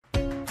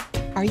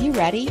Are you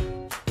ready?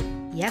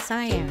 Yes,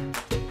 I am.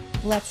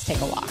 Let's take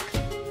a walk.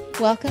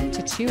 Welcome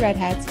to Two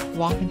Redheads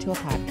Walk Into a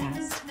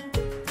Podcast.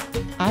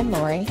 I'm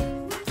Lori.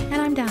 And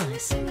I'm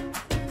Dallas.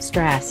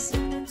 Stress.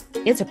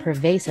 It's a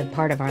pervasive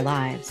part of our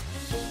lives.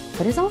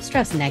 But is all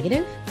stress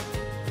negative?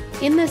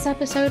 In this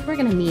episode, we're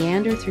going to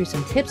meander through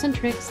some tips and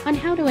tricks on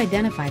how to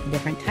identify the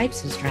different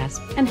types of stress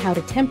and how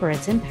to temper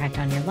its impact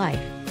on your life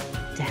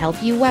to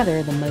help you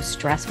weather the most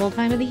stressful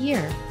time of the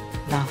year,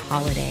 the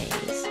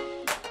holidays.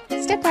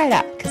 Step right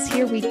up, because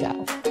here we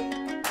go.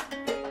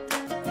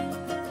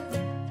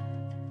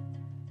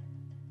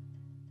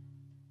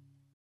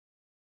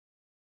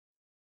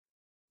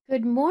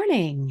 Good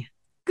morning.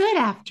 Good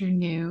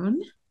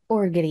afternoon.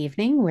 Or good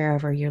evening,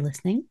 wherever you're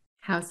listening.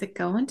 How's it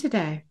going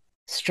today?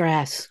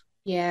 Stress.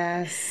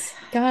 Yes.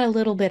 Got a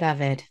little bit of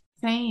it.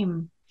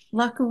 Same.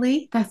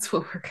 Luckily, that's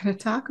what we're going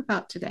to talk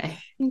about today.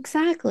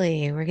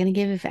 Exactly. We're going to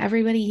give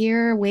everybody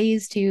here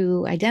ways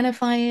to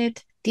identify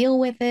it, deal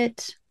with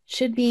it.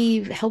 Should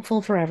be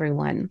helpful for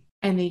everyone.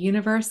 And the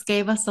universe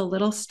gave us a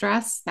little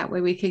stress. That way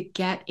we could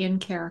get in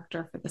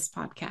character for this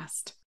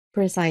podcast.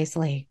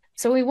 Precisely.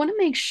 So we want to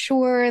make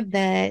sure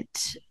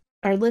that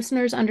our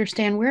listeners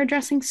understand we're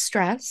addressing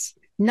stress,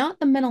 not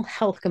the mental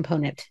health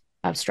component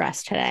of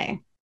stress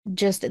today,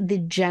 just the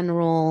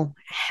general,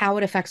 how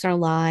it affects our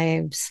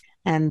lives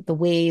and the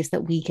ways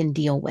that we can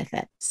deal with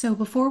it. So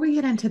before we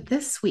get into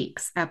this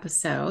week's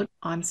episode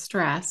on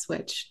stress,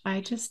 which I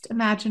just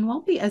imagine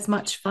won't be as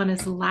much fun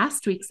as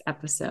last week's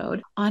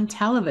episode on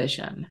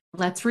television,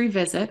 let's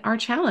revisit our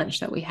challenge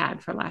that we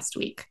had for last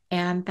week.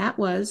 And that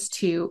was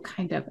to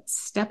kind of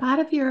step out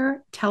of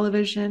your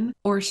television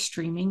or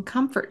streaming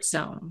comfort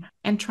zone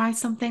and try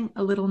something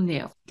a little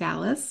new.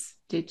 Dallas,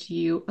 did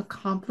you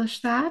accomplish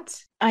that?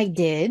 I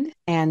did,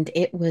 and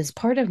it was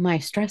part of my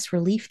stress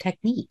relief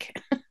technique.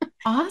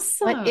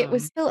 Awesome. But it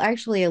was still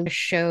actually a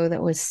show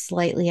that was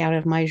slightly out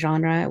of my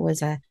genre. It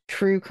was a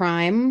true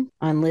crime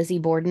on Lizzie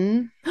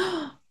Borden.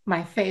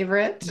 My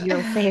favorite.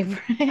 Your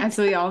favorite. As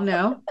we all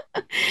know.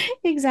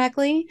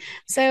 Exactly.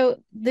 So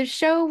the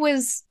show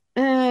was,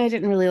 I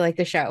didn't really like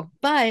the show,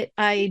 but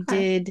I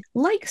did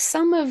like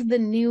some of the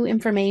new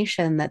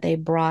information that they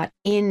brought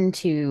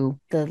into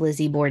the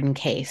Lizzie Borden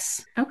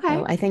case. Okay.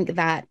 So I think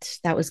that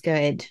was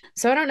good.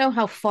 So I don't know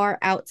how far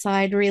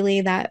outside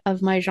really that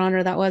of my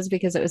genre that was,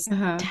 because it was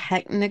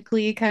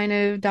technically kind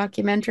of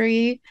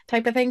documentary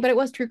type of thing, but it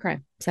was true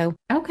crime. So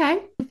okay.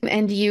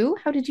 And you,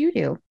 how did you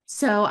do?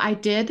 So I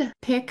did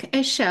pick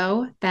a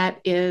show that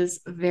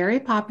is very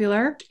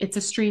popular. It's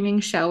a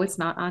streaming show. It's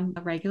not on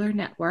a regular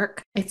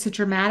network. It's a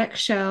dramatic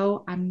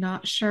show. I'm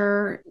not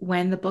sure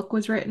when the book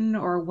was written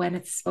or when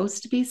it's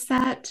supposed to be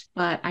set,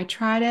 but I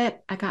tried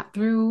it. I got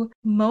through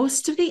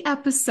most of the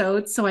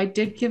episodes, so I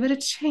did give it a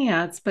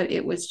chance, but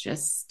it was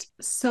just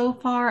so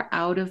far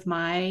out of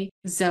my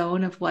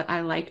zone of what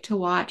I like to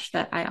watch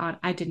that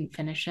I didn't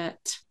finish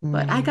it.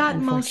 But I got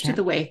most of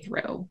the way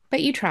through.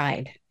 But you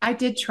tried. I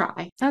did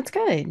try. That's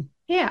good.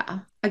 Yeah.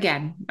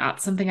 Again,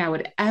 not something I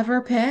would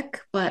ever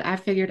pick, but I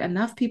figured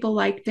enough people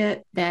liked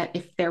it that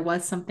if there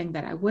was something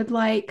that I would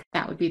like,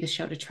 that would be the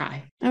show to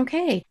try.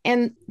 Okay.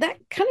 And that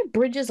kind of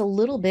bridges a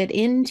little bit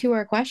into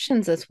our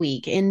questions this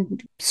week in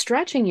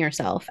stretching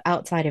yourself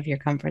outside of your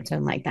comfort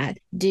zone like that.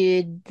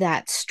 Did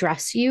that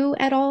stress you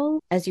at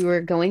all as you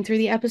were going through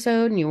the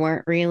episode and you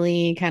weren't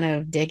really kind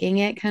of digging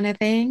it kind of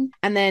thing?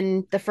 And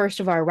then the first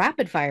of our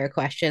rapid fire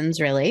questions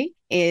really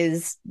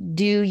is,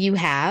 do you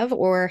have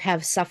or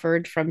have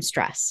suffered from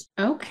stress?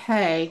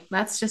 Okay.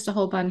 That's just a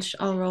whole bunch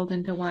all rolled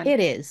into one. It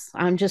is.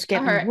 I'm just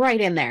getting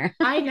right in there.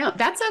 I know.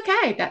 That's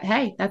okay.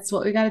 Hey, that's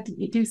what we got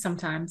to do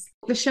sometimes.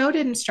 The show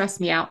didn't stress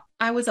me out.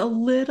 I was a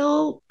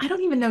little, I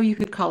don't even know you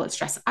could call it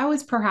stress. I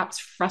was perhaps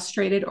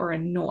frustrated or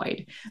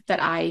annoyed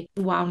that I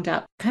wound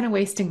up kind of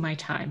wasting my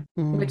time,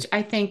 which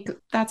I think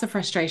that's a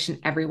frustration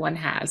everyone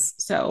has.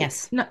 So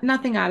yes.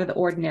 Nothing out of the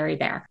ordinary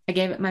there. I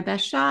gave it my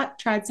best shot,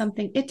 tried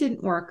something. It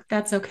didn't work.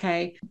 That's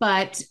okay.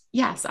 But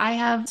yes, I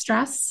have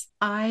stress.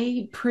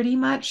 I pretty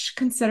much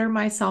consider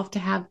myself to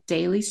have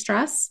daily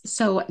stress.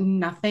 So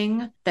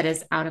nothing that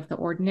is out of the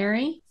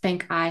ordinary. I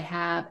think I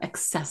have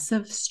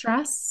excessive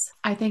stress.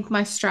 I think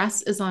my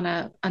stress is on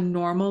a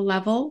normal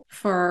level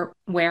for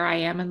where I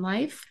am in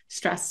life.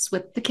 Stress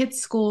with the kids'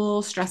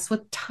 school, stress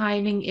with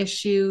timing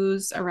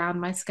issues around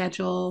my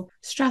schedule,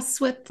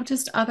 stress with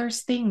just other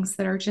things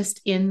that are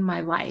just in my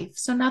life.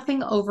 So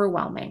nothing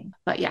overwhelming.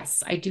 But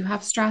yes, I do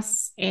have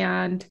stress,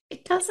 and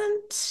it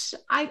doesn't,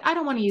 I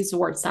don't want to use the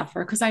word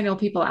suffer because I know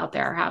people out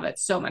there have it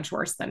so much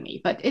worse than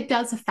me, but it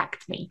does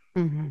affect me.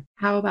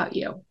 How about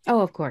you?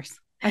 Oh, of course.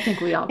 I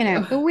think we all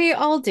do. We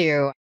all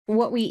do.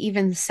 What we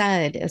even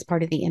said as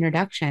part of the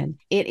introduction,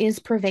 it is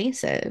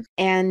pervasive.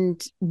 And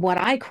what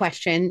I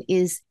question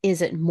is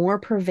it more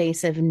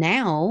pervasive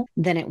now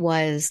than it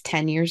was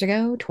 10 years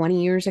ago,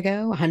 20 years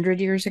ago, 100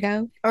 years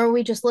ago? Or are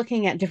we just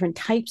looking at different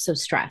types of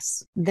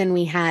stress than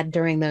we had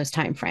during those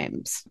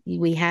timeframes?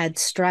 We had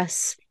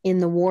stress in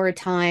the war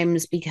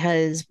times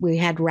because we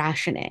had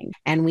rationing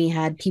and we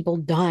had people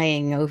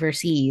dying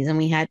overseas and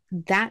we had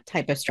that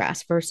type of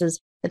stress versus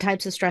the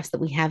types of stress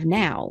that we have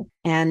now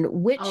and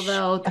which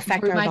Although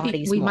affect our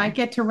bodies we more. might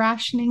get to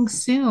rationing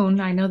soon.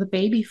 I know the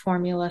baby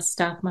formula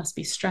stuff must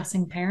be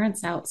stressing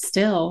parents out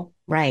still.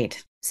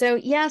 Right. So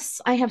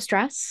yes, I have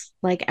stress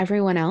like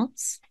everyone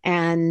else.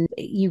 And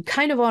you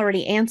kind of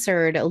already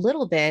answered a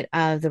little bit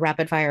of the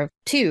rapid fire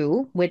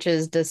 2, which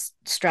is, does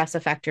stress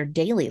affect your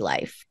daily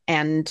life?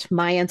 And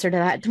my answer to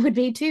that would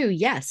be too,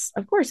 yes,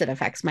 of course it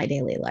affects my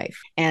daily life.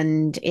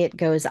 And it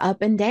goes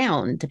up and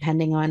down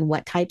depending on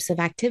what types of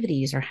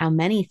activities or how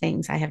many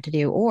things I have to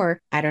do. Or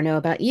I don't know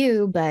about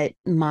you, but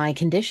my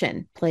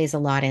condition plays a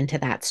lot into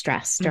that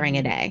stress during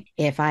a day.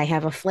 If I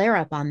have a flare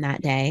up on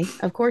that day,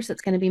 of course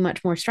it's going to be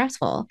much more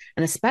stressful.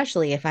 And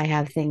especially if I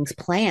have things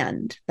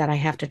planned that I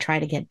have to try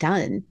to get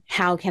done,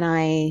 how can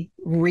I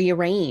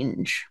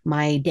rearrange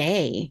my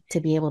day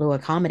to be able to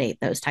accommodate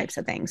those types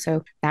of things?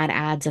 So that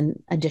adds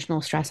an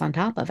additional stress on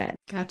top of it.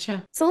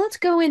 Gotcha. So let's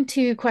go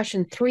into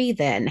question 3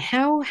 then.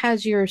 How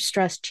has your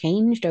stress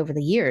changed over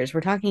the years?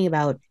 We're talking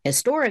about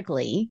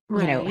historically,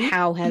 Right.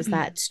 How has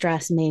that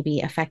stress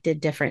maybe affected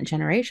different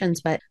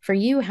generations? But for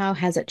you, how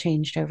has it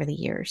changed over the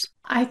years?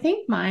 I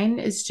think mine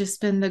has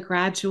just been the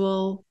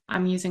gradual,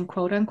 I'm using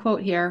quote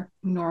unquote here,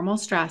 normal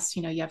stress.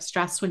 You have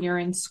stress when you're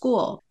in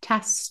school,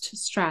 test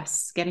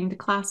stress, getting to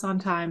class on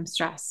time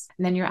stress.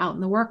 And then you're out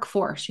in the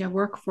workforce, you have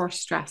workforce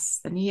stress.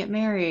 Then you get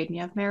married and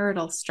you have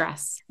marital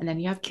stress. And then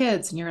you have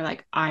kids and you're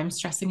like, I'm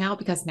stressing out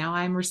because now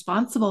I'm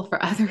responsible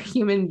for other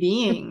human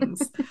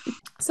beings.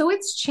 So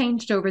it's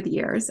changed over the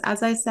years.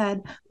 As I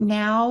said,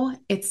 now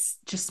it's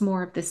just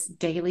more of this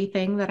daily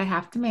thing that I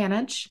have to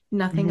manage,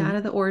 nothing out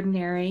of the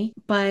ordinary,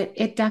 but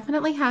it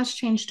definitely has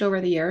changed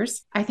over the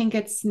years. I think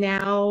it's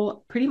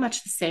now pretty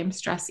much the same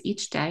stress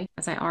each day.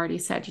 As I already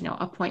said,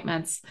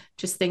 appointments,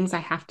 just things I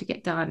have to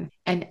get done.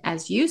 And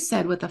as you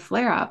said, with a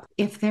flare up,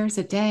 if there's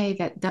a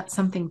day that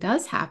something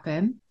does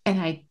happen,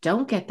 and I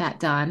don't get that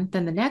done,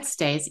 then the next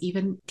day is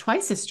even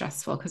twice as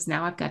stressful because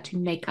now I've got to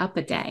make up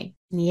a day.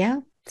 Yeah.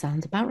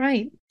 Sounds about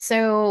right.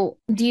 So,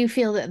 do you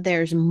feel that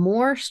there's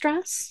more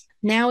stress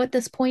now at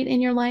this point in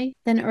your life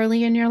than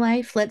early in your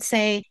life? Let's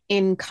say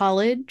in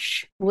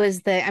college,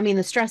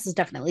 the stress is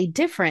definitely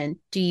different.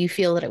 Do you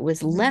feel that it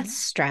was less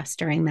stress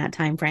during that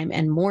time frame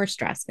and more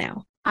stress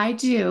now? I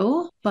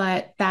do,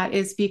 but that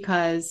is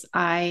because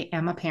I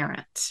am a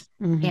parent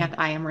and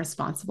I am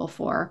responsible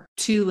for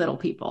 2 little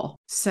people.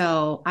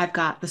 So I've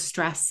got the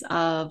stress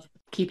of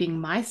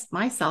keeping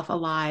myself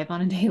alive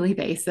on a daily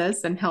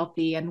basis and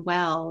healthy and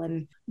well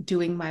and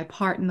doing my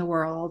part in the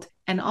world.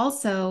 And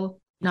also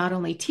not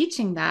only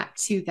teaching that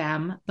to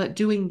them, but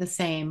doing the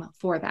same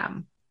for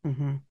them.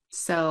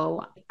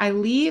 So I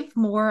leave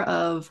more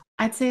of,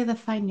 I'd say, the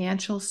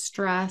financial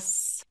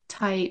stress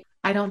type.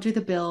 I don't do the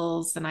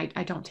bills and I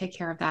don't take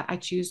care of that. I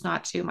choose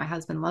not to. My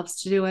husband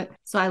loves to do it,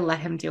 so I let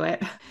him do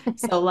it.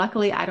 So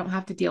luckily, I don't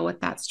have to deal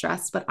with that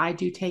stress, but I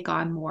do take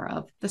on more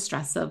of the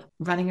stress of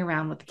running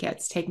around with the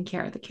kids, taking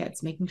care of the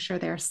kids, making sure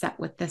they're set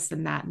with this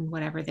and that and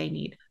whatever they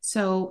need.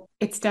 So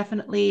it's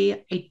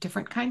definitely a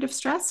different kind of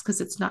stress because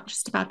it's not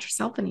just about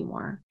yourself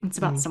anymore. It's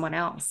about someone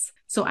else.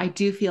 So I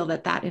do feel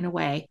that in a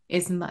way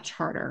is much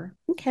harder.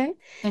 Okay.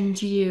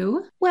 And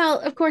you? Well,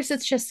 of course,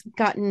 it's just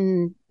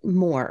gotten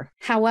more.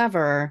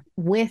 However,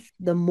 with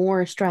the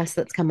more stress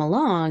that's come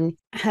along,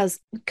 has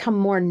come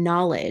more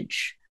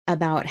knowledge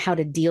about how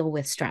to deal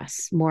with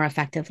stress more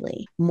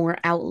effectively, more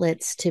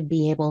outlets to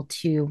be able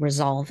to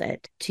resolve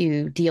it,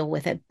 to deal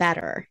with it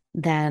better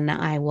than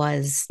I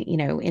was,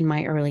 in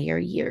my earlier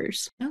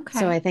years. Okay.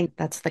 So I think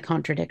that's the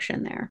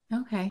contradiction there.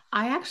 Okay.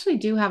 I actually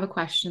do have a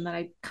question that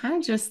I kind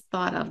of just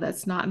thought of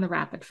that's not in the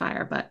rapid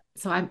fire, but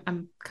so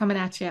I'm coming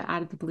at you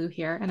out of the blue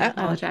here and I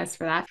apologize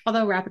for that.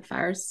 Although rapid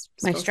fire's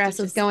my stress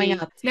is going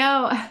up.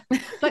 No,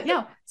 but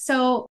no.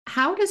 So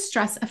how does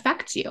stress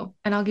affect you?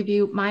 And I'll give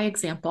you my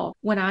example.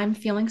 When I'm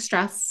feeling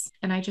stress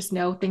and I just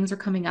know things are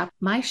coming up,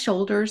 my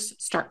shoulders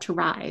start to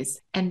rise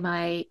and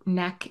my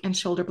neck and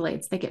shoulder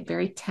blades, they get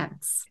very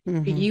tense.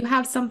 Do you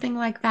have something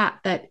like that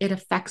it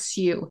affects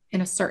you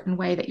in a certain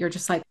way that you're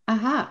just like,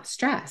 aha,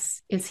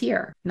 stress is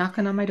here,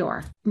 knocking on my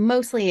door?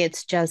 Mostly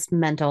it's just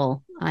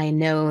mental. I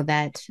know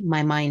that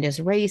my mind is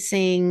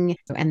racing,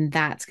 and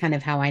that's kind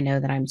of how I know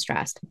that I'm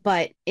stressed.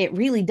 But it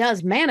really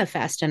does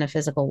manifest in a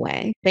physical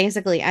way.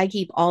 Basically, I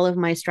keep all of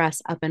my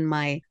stress up in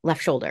my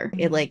left shoulder.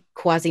 It like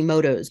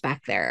Quasimodo's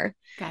back there.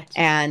 Gotcha.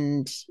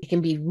 And it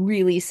can be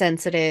really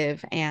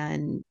sensitive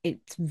and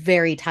it's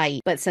very tight.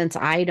 But since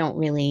I don't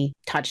really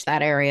touch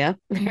that area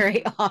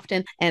very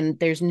often and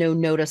there's no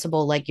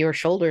noticeable, like your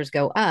shoulders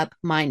go up,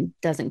 mine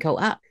doesn't go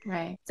up.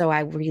 Right. So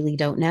I really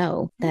don't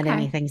know that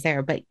anything's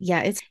there. But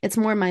yeah, it's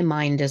more my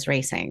mind is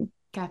racing.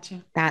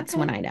 Gotcha. That's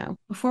when I know.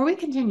 Before we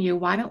continue,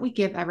 why don't we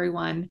give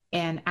everyone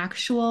an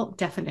actual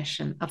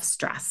definition of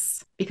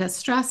stress? Because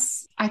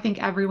stress, I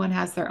think everyone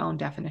has their own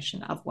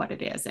definition of what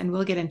it is, and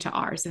we'll get into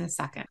ours in a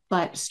second.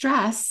 But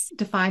stress,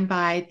 defined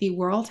by the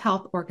World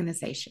Health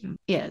Organization,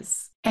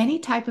 is any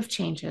type of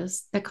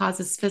changes that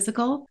causes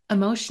physical,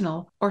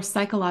 emotional, or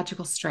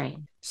psychological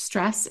strain.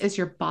 Stress is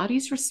your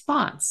body's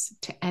response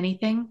to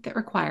anything that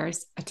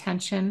requires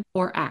attention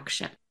or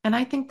action. And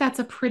I think that's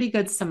a pretty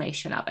good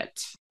summation of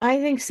it. I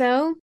think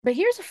so. But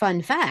here's a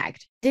fun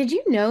fact. Did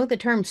you know the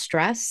term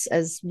stress,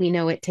 as we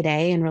know it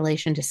today in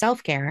relation to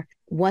self-care,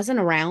 wasn't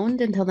around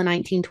until the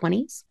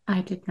 1920s?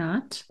 I did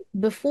not.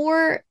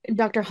 Before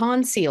Dr.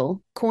 Hans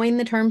Seal coined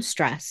the term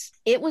stress,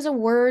 it was a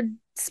word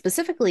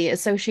specifically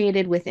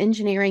associated with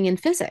engineering and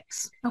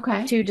physics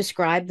Okay. to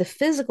describe the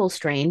physical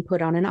strain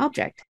put on an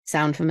object.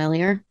 Sound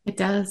familiar? It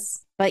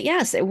does. But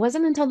yes, it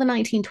wasn't until the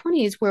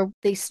 1920s where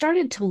they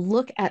started to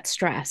look at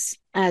stress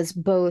as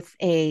both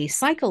a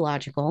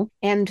psychological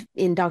and,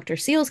 in Dr.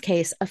 Seal's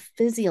case, a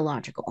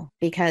physiological,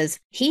 because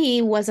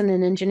he wasn't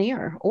an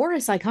engineer or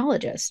a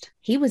psychologist.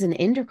 He was an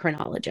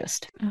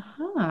endocrinologist.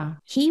 Uh-huh.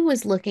 He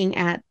was looking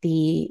at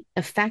the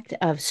effect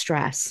of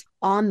stress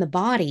on the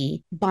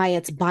body by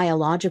its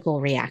biological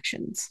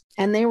reactions.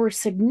 And there were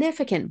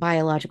significant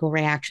biological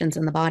reactions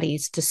in the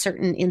bodies to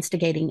certain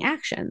instigating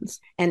actions.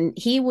 And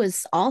he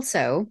was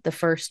also the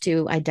first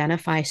to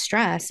identify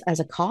stress as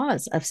a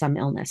cause of some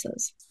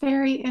illnesses.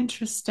 Very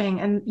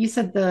interesting. And you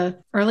said the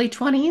early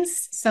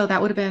 20s. So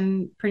that would have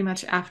been pretty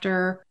much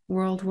after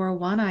World War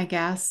One, I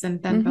guess,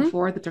 and then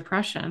before the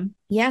Depression.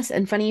 Yes.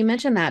 And funny you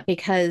mentioned that,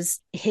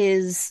 because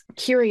his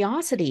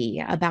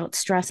curiosity about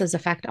stress's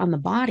effect on the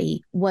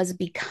body was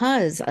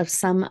because of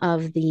some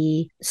of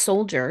the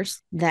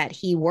soldiers that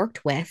he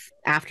worked with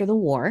after the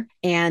war,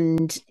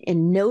 and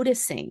in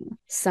noticing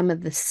some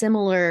of the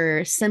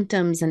similar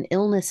symptoms and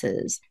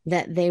illnesses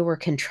that they were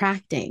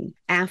contracting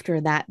after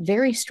that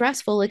very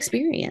stressful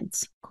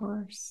experience. Of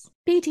course.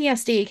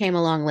 PTSD came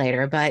along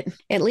later, but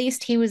at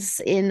least he was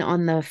in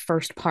on the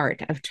first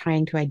part of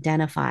trying to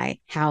identify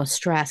how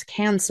stress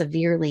can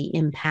severely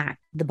impact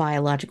the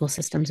biological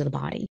systems of the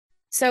body.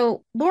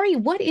 So, Lori,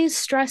 what is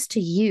stress to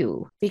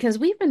you? Because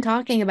we've been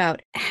talking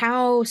about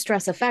how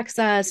stress affects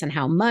us and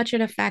how much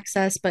it affects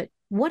us, but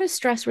what does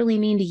stress really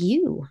mean to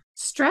you?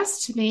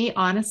 Stress to me,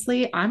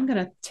 honestly, I'm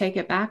going to take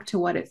it back to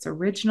what its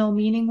original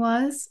meaning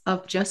was,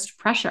 of just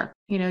pressure,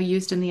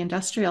 used in the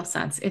industrial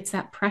sense. It's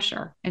that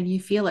pressure and you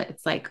feel it.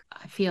 It's like,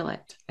 I feel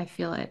it. I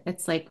feel it.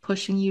 It's like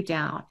pushing you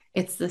down.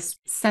 It's this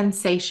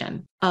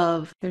sensation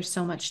of there's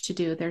so much to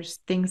do. There's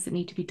things that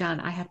need to be done.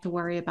 I have to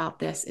worry about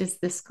this. Is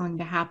this going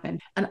to happen?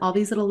 And all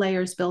these little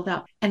layers build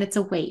up, and it's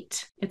a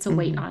weight. It's a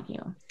weight on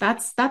you.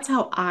 That's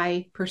how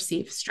I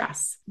perceive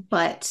stress.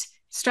 But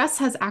stress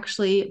has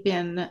actually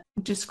been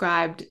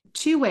described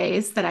two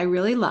ways that I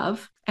really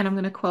love. And I'm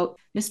going to quote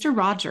Mr.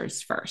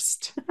 Rogers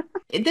first.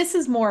 This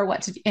is more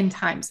in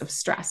times of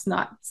stress,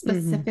 not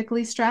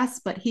specifically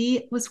stress, but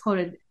he was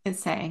quoted as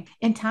saying,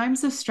 in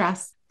times of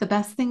stress, the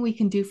best thing we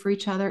can do for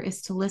each other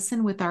is to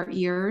listen with our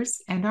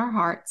ears and our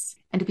hearts,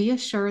 and to be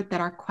assured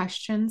that our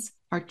questions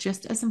are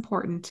just as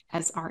important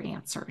as our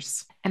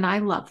answers. And I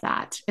love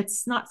that.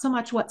 It's not so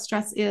much what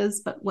stress is,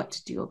 but what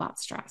to do about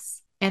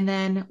stress. And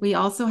then we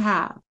also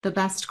have the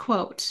best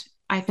quote,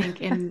 I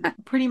think, in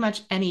pretty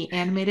much any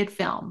animated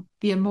film,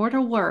 the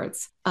immortal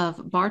words of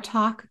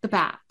Bartok the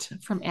Bat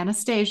from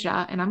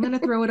Anastasia. And I'm going to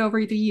throw it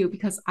over to you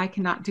because I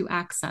cannot do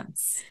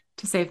accents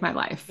to save my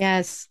life.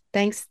 Yes.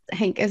 Thanks,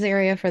 Hank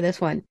Azaria, for this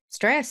one.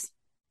 Stress.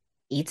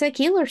 It's a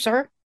killer,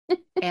 sir.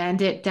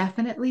 And it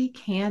definitely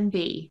can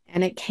be.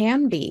 And it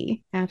can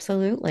be.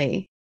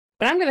 Absolutely.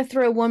 But I'm going to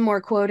throw one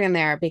more quote in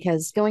there,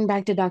 because going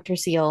back to Dr.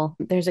 Seal,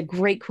 there's a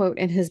great quote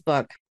in his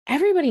book.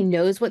 Everybody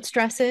knows what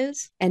stress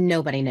is, and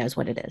nobody knows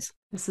what it is.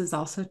 This is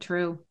also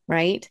true.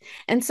 Right?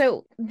 And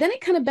so then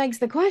it kind of begs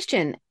the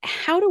question,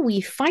 how do we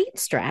fight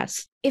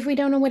stress if we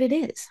don't know what it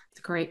is? It's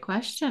a great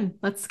question.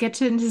 Let's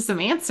get into some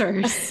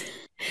answers.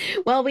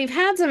 Well, we've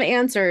had some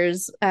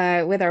answers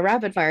with our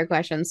rapid fire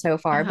questions so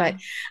far, but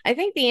I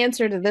think the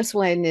answer to this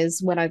one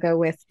is what I go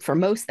with for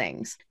most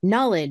things.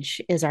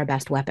 Knowledge is our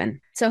best weapon.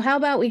 So how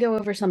about we go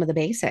over some of the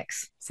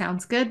basics?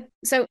 Sounds good.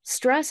 So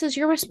stress is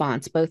your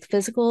response, both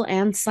physical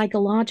and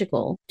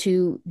psychological,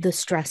 to the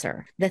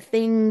stressor, the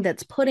thing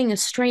that's putting a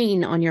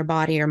strain on your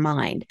body or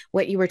mind,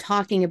 what you were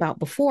talking about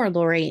before,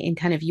 Lori, in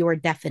kind of your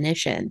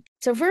definition.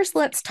 So first,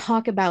 let's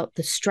talk about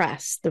the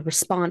stress, the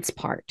response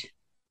part,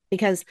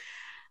 because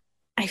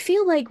I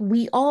feel like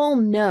we all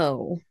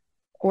know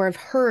or have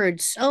heard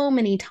so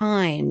many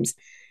times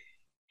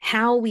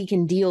how we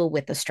can deal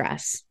with the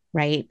stress,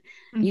 right?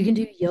 You can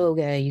do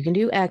yoga, you can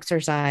do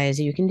exercise,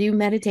 you can do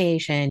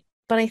meditation.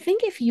 But I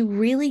think if you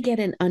really get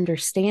an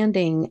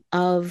understanding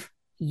of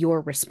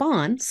your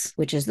response,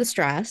 which is the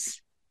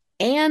stress,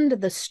 and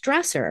the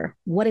stressor,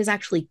 what is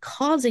actually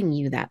causing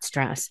you that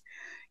stress,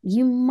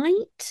 you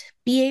might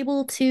be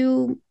able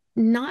to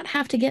not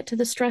have to get to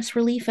the stress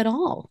relief at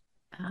all.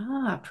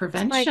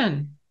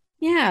 Prevention.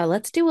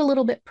 Let's do a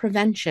little bit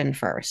prevention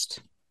first.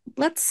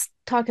 Let's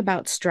talk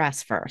about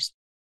stress first.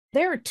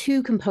 There are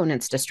two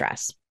components to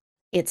stress.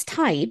 Its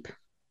type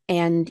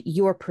and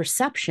your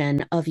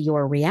perception of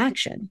your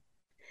reaction.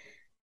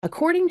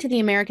 According to the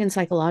American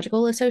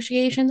Psychological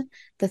Association,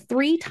 the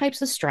three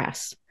types of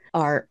stress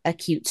are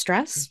acute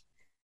stress,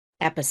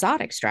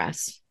 episodic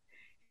stress,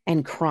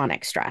 and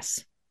chronic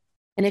stress.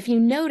 And if you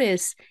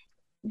notice,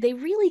 they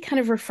really kind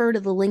of refer to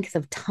the length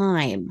of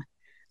time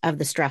of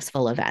the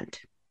stressful event.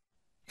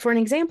 For an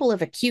example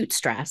of acute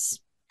stress,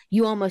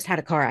 you almost had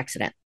a car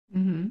accident.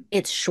 Mm-hmm.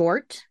 It's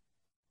short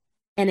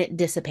and it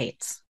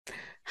dissipates.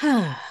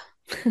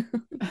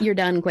 You're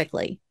done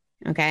quickly.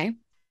 Okay.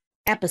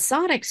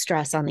 Episodic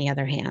stress, on the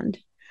other hand,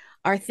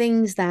 are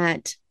things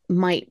that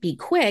might be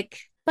quick,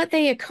 but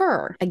they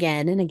occur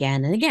again and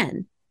again and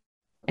again.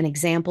 An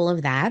example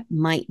of that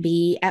might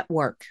be at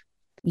work.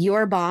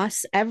 Your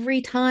boss,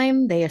 every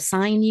time they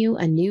assign you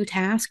a new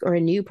task or a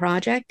new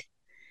project,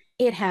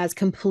 it has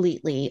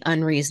completely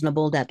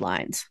unreasonable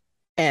deadlines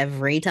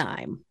every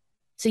time.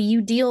 So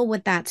you deal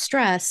with that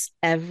stress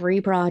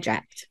every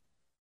project.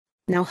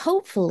 Now,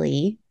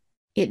 hopefully,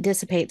 it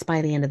dissipates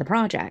by the end of the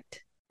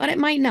project, but it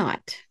might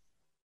not.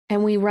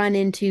 And we run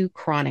into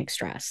chronic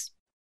stress.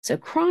 So,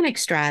 chronic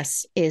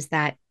stress is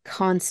that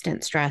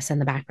constant stress in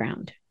the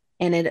background.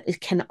 And it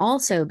can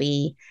also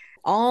be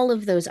all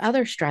of those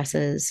other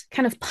stresses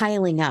kind of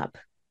piling up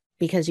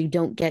because you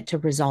don't get to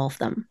resolve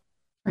them,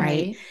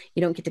 right?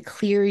 You don't get to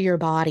clear your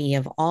body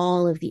of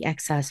all of the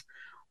excess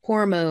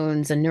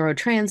hormones and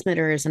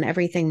neurotransmitters and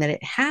everything that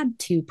it had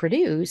to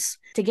produce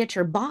to get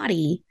your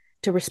body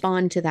to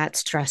respond to that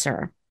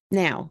stressor.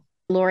 Now,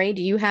 Lori,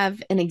 do you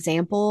have an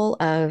example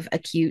of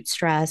acute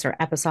stress or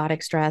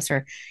episodic stress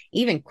or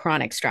even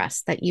chronic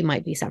stress that you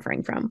might be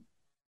suffering from?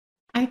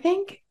 I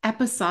think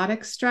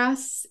episodic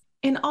stress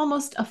in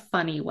almost a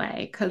funny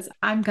way, because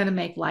I'm going to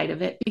make light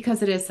of it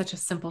because it is such a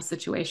simple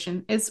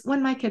situation, is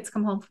when my kids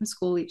come home from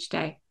school each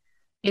day.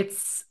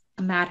 It's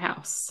a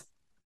madhouse.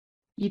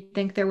 You'd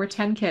think there were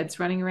 10 kids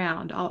running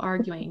around, all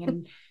arguing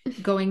and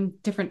going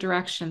different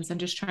directions and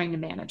just trying to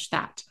manage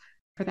that.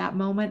 For that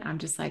moment, I'm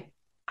just like,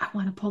 I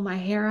want to pull my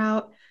hair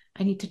out.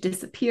 I need to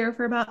disappear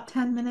for about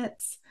 10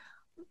 minutes.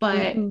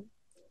 But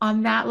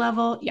on that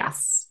level,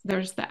 yes,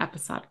 there's the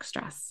episodic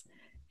stress.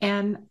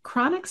 And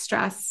chronic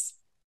stress,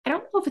 I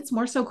don't know if it's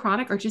more so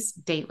chronic or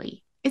just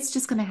daily. It's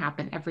just going to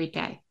happen every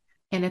day.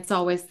 And it's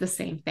always the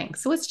same thing.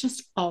 So it's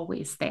just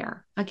always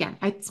there. Again,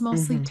 it's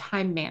mostly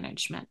time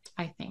management,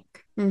 I think.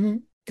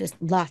 Just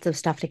lots of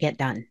stuff to get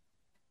done.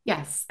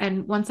 Yes.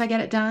 And once I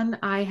get it done,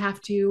 I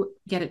have to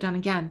get it done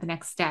again the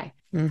next day.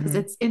 Because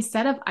it's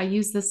instead of, I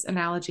use this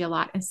analogy a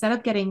lot, instead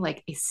of getting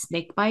like a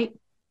snake bite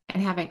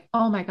and having,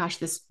 oh my gosh,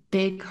 this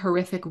big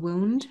horrific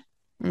wound,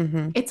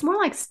 it's more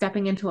like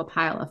stepping into a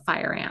pile of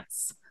fire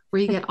ants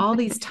where you get all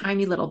these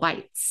tiny little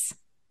bites,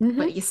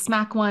 but you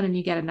smack one and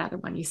you get another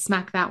one. You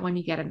smack that one,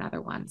 you get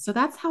another one. So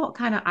that's how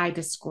kind of I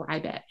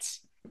describe it.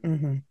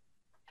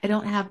 I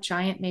don't have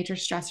giant major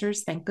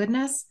stressors, thank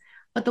goodness.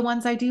 But the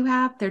ones I do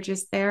have, they're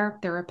just there,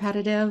 they're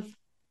repetitive,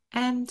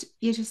 and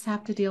you just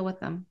have to deal with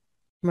them.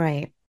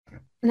 Right.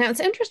 Now, it's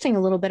interesting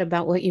a little bit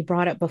about what you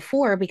brought up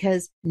before,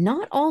 because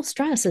not all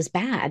stress is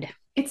bad.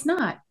 It's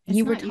not.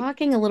 You were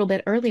talking a little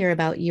bit earlier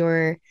about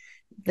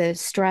the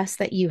stress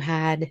that you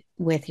had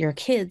with your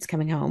kids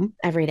coming home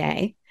every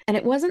day. And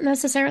it wasn't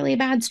necessarily a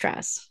bad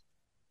stress.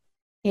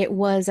 It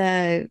was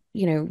getting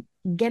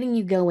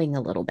you going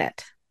a little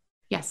bit.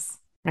 Yes.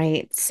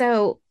 Right.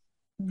 So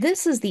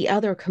this is the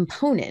other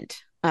component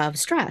of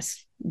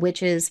stress,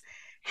 which is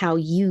how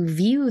you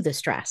view the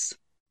stress.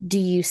 Do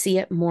you see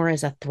it more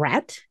as a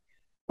threat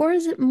or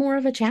is it more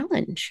of a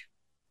challenge?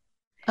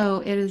 Oh,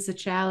 it is a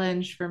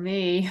challenge for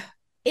me.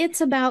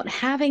 It's about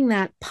having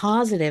that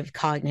positive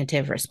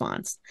cognitive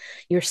response.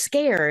 You're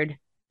scared,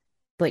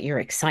 but you're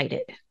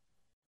excited.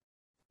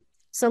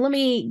 So let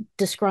me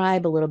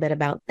describe a little bit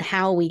about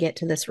how we get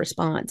to this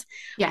response,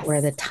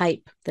 or the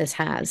type this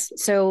has.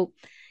 So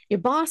your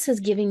boss is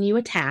giving you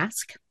a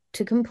task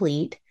to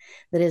complete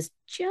that is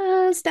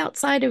just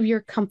outside of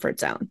your comfort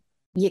zone.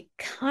 You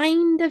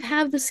kind of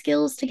have the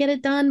skills to get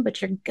it done,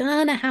 but you're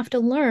gonna have to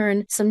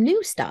learn some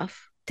new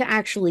stuff to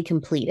actually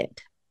complete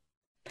it.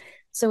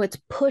 So it's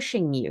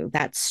pushing you,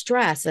 that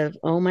stress of,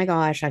 oh my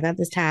gosh, I got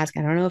this task.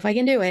 I don't know if I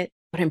can do it,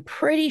 but I'm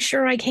pretty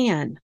sure I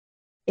can.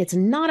 It's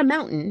not a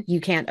mountain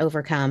you can't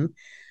overcome,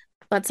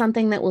 but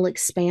something that will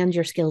expand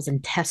your skills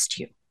and test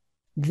you.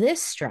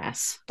 This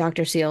stress,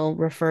 Dr. Seal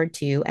referred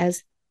to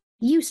as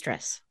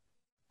eustress,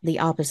 the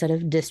opposite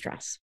of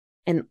distress.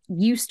 And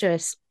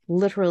eustress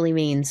literally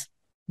means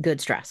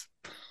good stress.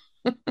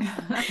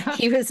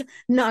 He was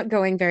not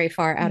going very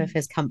far out of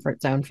his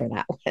comfort zone for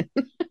that one.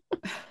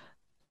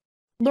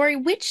 Lori,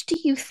 which do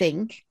you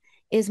think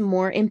is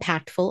more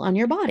impactful on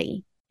your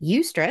body,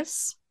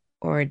 eustress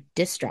or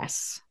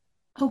distress?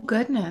 Oh,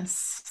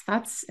 goodness.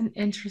 That's an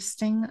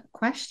interesting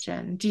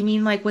question. Do you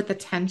mean like with the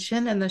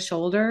tension in the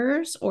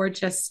shoulders or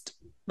just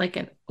like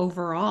an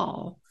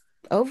overall?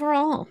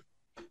 Overall.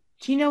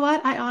 Do you know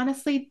what? I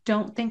honestly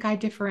don't think I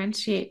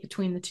differentiate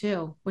between the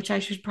two, which I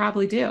should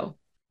probably do.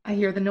 I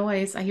hear the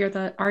noise, I hear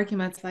the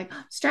arguments like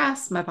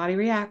stress, my body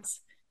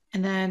reacts.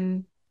 And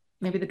then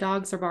maybe the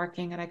dogs are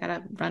barking and I got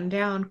to run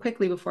down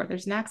quickly before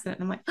there's an accident.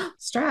 And I'm like, oh,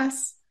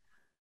 stress.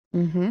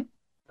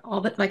 All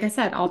the, like I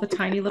said, all the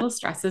tiny little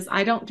stresses,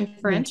 I don't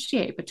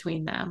differentiate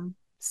between them.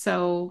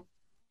 So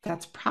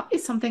that's probably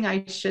something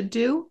I should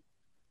do.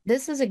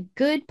 This is a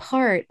good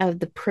part of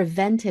the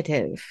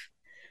preventative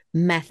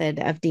method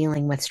of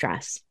dealing with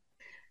stress.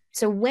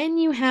 So when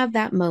you have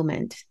that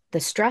moment the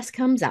stress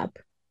comes up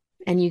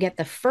and you get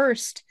the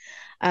first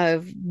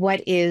of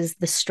what is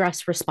the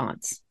stress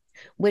response,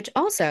 which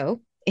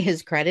also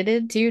is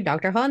credited to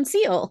Dr. Hans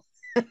Seal.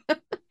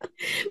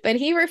 But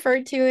he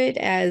referred to it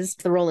as,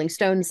 the Rolling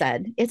Stone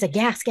said, it's a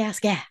gas, gas,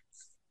 gas.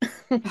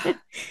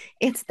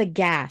 It's the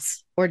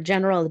gas or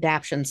general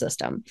adaptation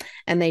system.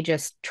 And they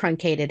just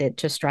truncated it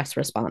to stress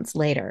response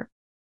later.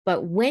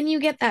 But when you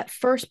get that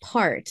first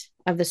part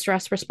of the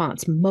stress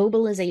response,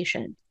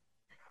 mobilization,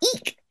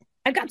 eek,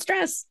 I've got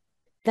stress.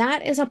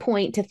 That is a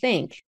point to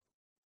think,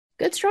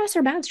 good stress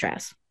or bad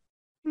stress?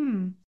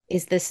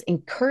 Is this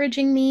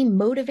encouraging me,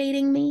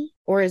 motivating me?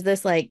 Or is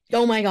this like,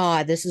 oh my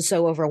God, this is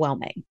so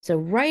overwhelming? So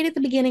right at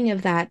the beginning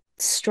of that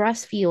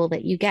stress feel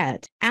that you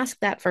get, ask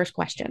that first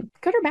question,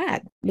 good or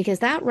bad? Because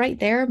that right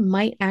there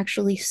might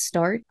actually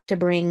start to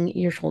bring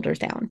your shoulders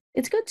down.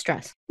 It's good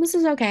stress. This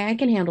is okay. I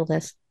can handle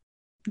this.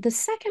 The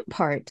second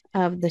part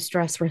of the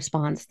stress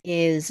response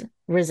is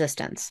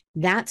resistance.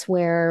 That's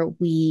where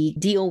we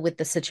deal with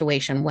the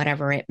situation,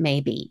 whatever it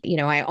may be.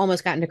 I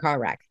almost got into a car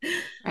wreck.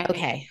 Right.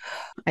 Okay,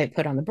 I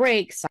put on the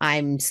brakes.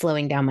 I'm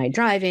slowing down my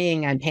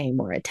driving. I'm paying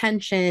more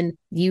attention.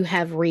 You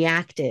have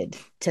reacted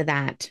to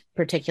that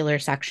particular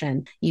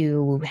section.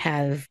 You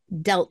have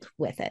dealt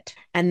with it.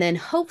 And then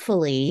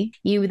hopefully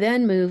you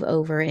then move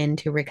over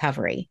into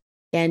recovery.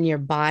 And your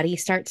body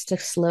starts to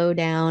slow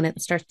down.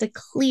 It starts to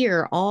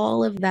clear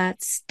all of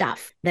that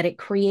stuff that it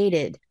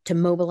created to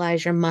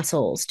mobilize your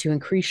muscles, to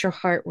increase your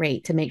heart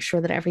rate, to make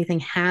sure that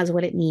everything has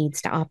what it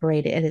needs to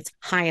operate at its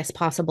highest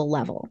possible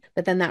level.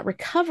 But then that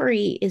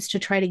recovery is to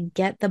try to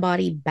get the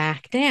body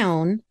back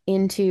down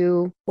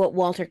into what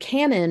Walter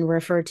Cannon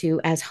referred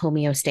to as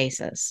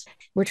homeostasis.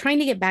 We're trying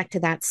to get back to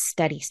that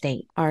steady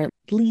state, our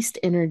least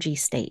energy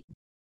state.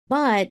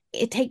 But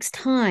it takes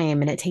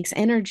time and it takes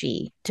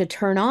energy to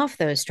turn off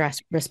those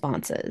stress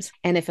responses.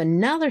 And if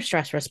another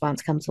stress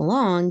response comes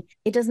along,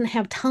 it doesn't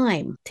have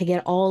time to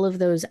get all of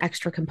those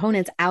extra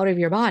components out of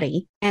your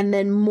body, and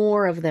then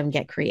more of them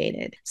get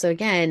created. So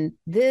again,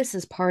 this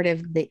is part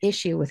of the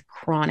issue with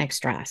chronic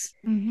stress.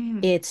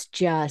 It's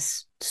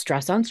just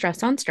stress on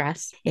stress on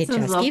stress. It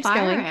just keeps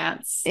going.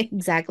 Ants.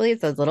 Exactly.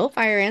 It's those little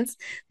fire ants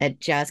that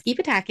just keep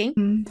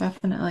attacking.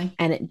 Definitely.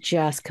 And it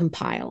just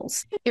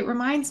compiles. It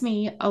reminds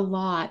me a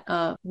lot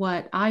of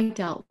what I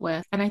dealt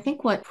with, and I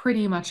think what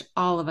pretty much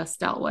all of us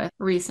dealt with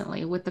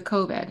recently with the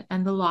COVID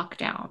and the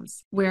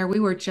lockdowns, where we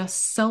were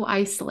just so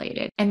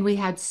isolated and we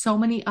had so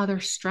many other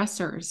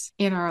stressors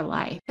in our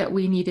life that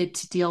we needed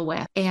to deal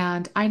with.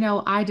 And I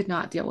know I did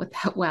not deal with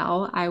that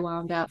well. I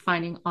wound up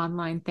finding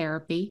online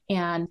therapy.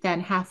 And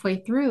then halfway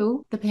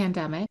through the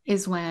pandemic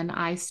is when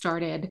I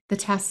started the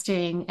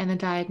testing and the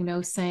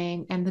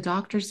diagnosing and the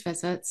doctor's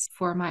visits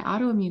for my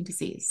autoimmune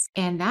disease.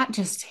 And that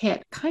just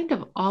hit kind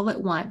of all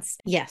at once.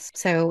 Yes.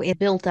 So it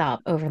built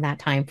up over that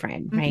time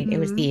frame, right? It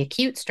was the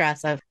acute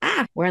stress of,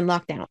 we're in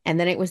lockdown. And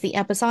then it was the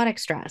episodic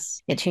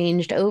stress. It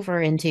changed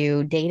over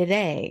into day to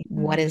day.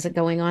 What is it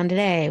going on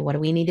today? What do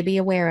we need to be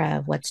aware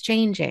of? What's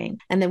changing?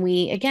 And then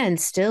we, again,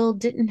 still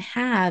didn't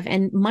have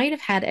and might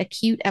have had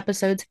acute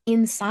episodes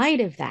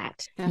inside of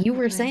that. Definitely. You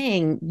were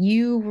saying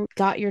you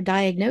got your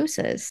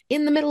diagnosis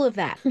in the middle of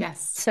that.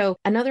 Yes. So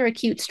another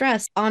acute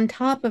stress on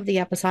top of the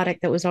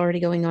episodic that was already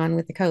going on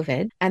with the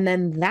COVID. And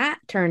then that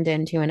turned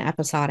into an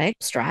episodic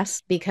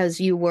stress because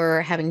you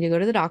were having to go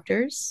to the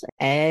doctors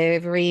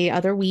every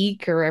other week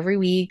or every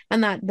week.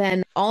 And that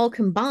then all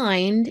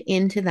combined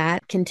into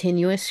that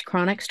continuous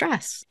chronic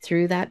stress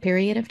through that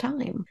period of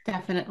time.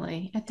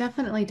 Definitely. It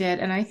definitely did.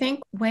 And I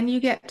think when you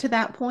get to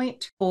that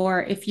point,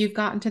 or if you've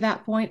gotten to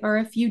that point, or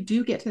if you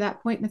do get to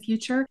that point in the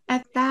future,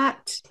 at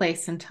that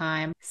place and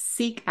time,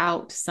 seek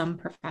out some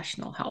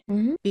professional help,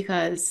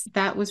 because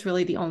that was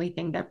really the only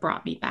thing that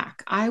brought me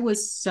back. I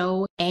was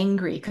so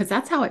angry because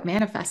that's how it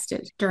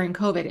manifested during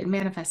COVID. It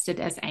manifested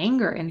as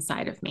anger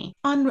inside of me.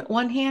 On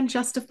one hand,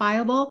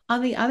 justifiable.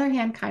 On the other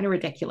hand, kind of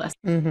ridiculous.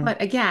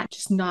 But again,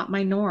 just not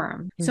my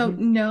norm. So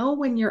know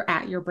when you're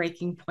at your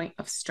breaking point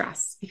of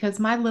stress, because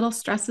my little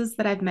stresses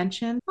that I've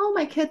mentioned,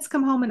 my kids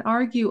come home and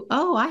argue,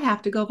 I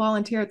have to go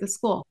volunteer at the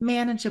school.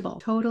 Manageable.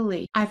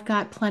 Totally. I've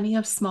got plenty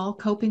of small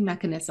coping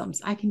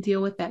mechanisms. I can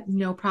deal with that.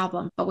 No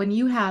problem. But when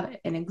you have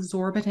an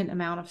exorbitant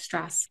amount of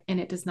stress and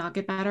it does not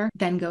get better,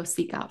 then go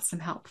seek out some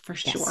help for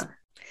sure.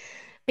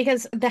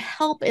 Because the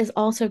help is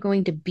also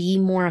going to be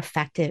more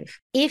effective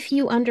if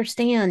you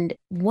understand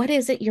what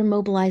is it you're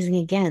mobilizing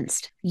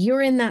against.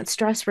 You're in that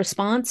stress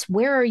response.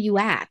 Where are you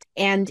at?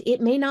 And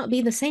it may not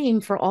be the same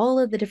for all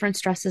of the different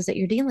stresses that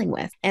you're dealing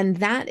with. And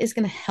that is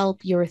going to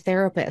help your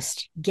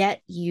therapist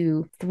get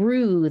you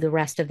through the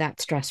rest of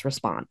that stress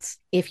response.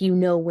 If you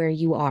know where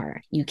you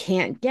are, you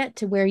can't get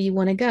to where you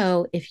want to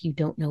go if you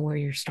don't know where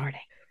you're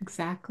starting.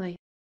 Exactly.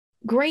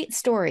 Great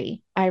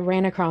story I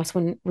ran across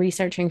when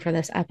researching for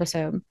this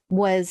episode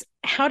was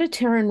how to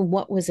turn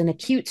what was an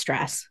acute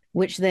stress,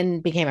 which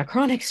then became a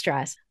chronic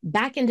stress,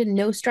 back into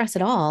no stress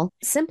at all,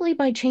 simply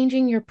by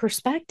changing your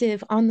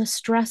perspective on the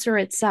stressor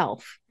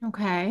itself.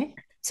 Okay.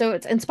 So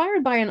it's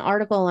inspired by an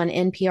article on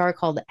NPR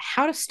called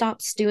How to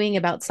Stop Stewing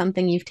About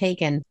Something You've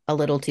Taken a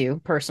Little Too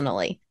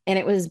Personally. And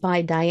it was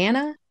by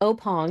Diana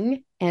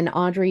Opong and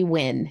Audrey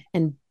Wynn.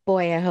 And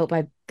boy, I hope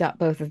I got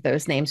both of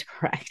those names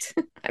correct.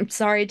 I'm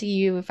sorry to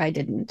you if I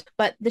didn't.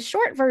 But the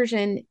short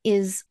version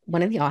is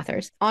one of the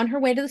authors. On her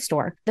way to the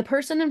store, the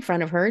person in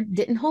front of her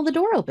didn't hold the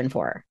door open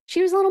for her.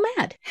 She was a little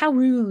mad. How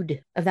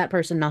rude of that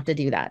person not to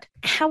do that.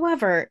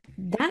 However,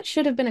 that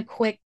should have been a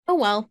quick, oh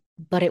well,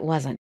 but it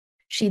wasn't.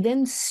 She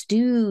then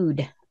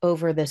stewed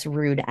over this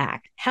rude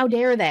act. How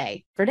dare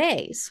they? For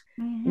days,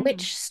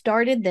 which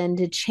started then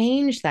to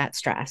change that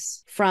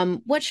stress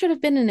from what should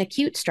have been an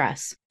acute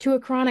stress to a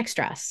chronic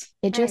stress.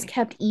 It just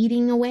kept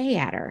eating away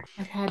at her.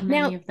 I've had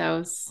many of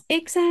those.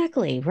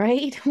 Exactly,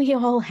 right? We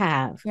all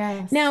have.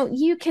 Yes. Now,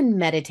 you can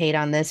meditate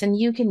on this and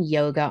you can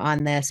yoga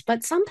on this,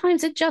 but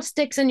sometimes it just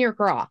sticks in your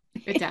craw.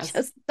 It does. It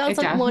just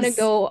doesn't want to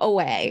go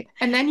away.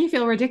 And then you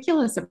feel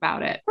ridiculous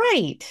about it.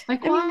 Right.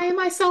 Like, why am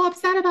I so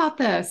upset about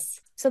this?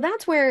 So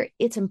that's where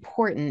it's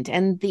important.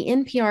 And the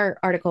NPR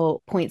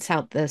article points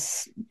out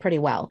this pretty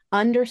well.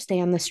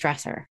 Understand the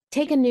stressor.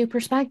 Take a new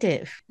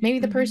perspective. Maybe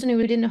the person who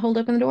didn't hold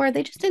open the door,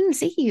 they just didn't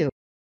see you.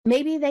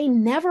 Maybe they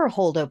never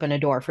hold open a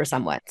door for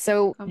someone.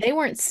 So they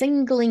weren't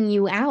singling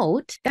you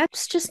out.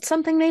 That's just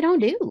something they don't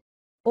do.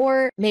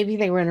 Or maybe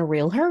they were in a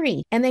real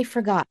hurry and they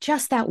forgot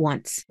just that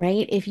once,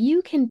 right? If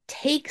you can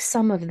take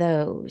some of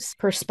those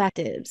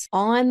perspectives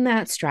on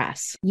that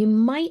stress, you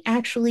might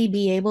actually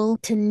be able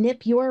to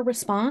nip your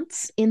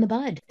response in the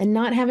bud and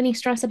not have any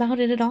stress about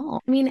it at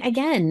all. I mean,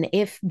 again,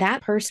 if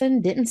that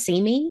person didn't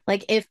see me,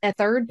 like if a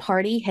third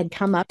party had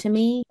come up to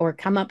me or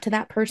come up to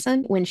that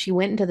person when she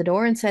went into the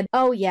door and said,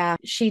 oh yeah,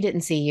 she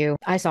didn't see you,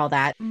 I saw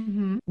that.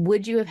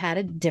 Would you have had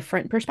a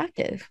different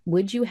perspective?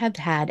 Would you have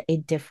had a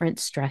different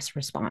stress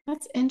response?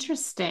 That's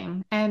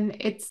interesting. And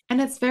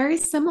it's very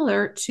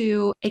similar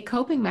to a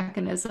coping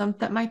mechanism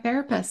that my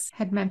therapist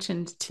had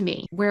mentioned to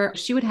me, where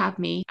she would have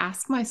me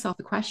ask myself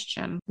the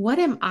question, what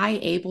am I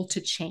able to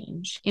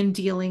change in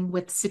dealing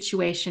with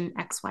situation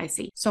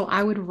XYZ? So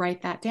I would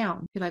write that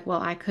down, be like,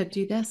 well, I could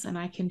do this and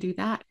I can do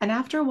that. And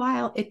after a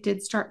while, it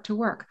did start to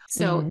work.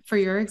 So for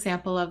your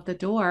example of the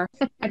door,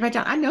 I'd write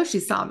down, I know she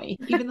saw me,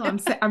 even though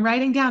I'm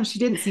writing down, she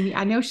didn't see me.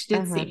 I know she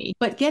did see me,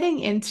 but getting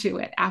into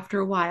it after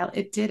a while,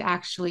 it did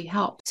actually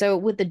help.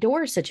 So with the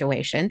door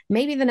situation,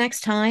 maybe the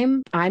next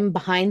time I'm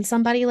behind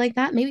somebody like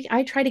that, maybe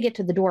I try to get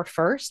to the door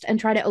first and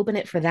try to open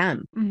it for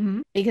them,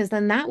 because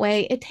then that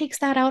way it takes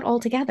that out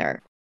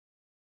altogether.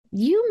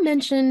 You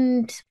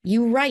mentioned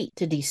you write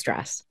to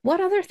de-stress.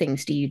 What other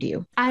things do you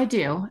do? I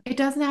do. It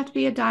doesn't have to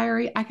be a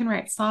diary. I can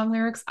write song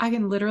lyrics. I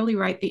can literally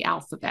write the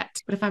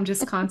alphabet. But if I'm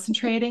just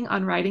concentrating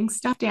on writing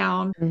stuff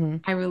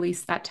down, I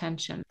release that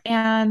tension.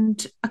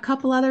 And a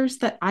couple others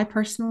that I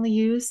personally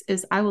use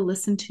is I will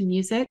listen to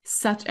music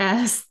such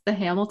as the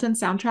Hamilton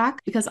soundtrack,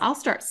 because I'll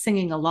start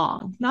singing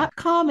along, not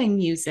calming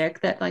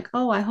music that like,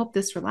 oh, I hope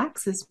this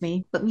relaxes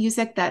me, but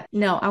music that,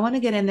 no, I want to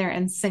get in there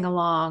and sing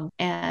along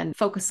and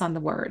focus on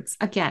the words.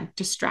 Again,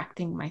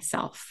 distracting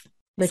myself.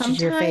 Which is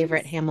your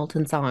favorite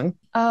Hamilton song?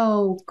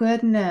 Oh,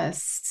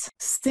 goodness.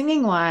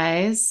 Singing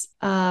wise,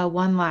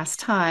 one last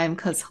time,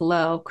 because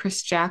hello,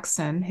 Chris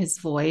Jackson, his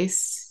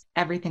voice,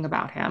 everything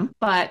about him.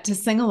 But to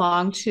sing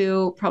along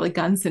to probably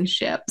Guns and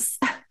Ships.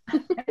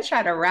 I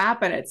try to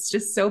rap and it's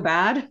just so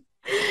bad.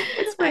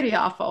 It's pretty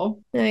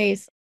awful.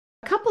 Nice.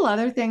 A couple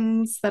other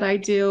things that I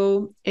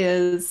do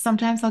is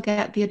sometimes I'll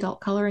get the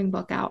adult coloring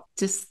book out,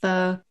 just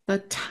the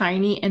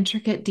tiny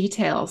intricate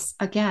details.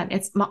 Again,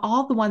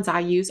 all the ones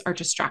I use are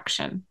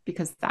distraction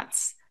because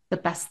that's the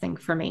best thing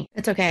for me.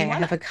 It's okay. I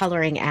have a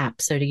coloring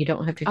app, so you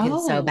don't have to feel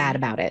so bad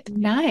about it.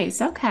 Nice.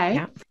 Okay.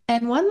 Yeah.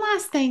 And one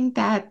last thing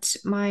that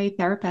my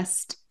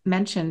therapist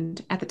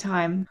mentioned at the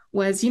time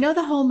was,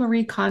 the whole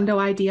Marie Kondo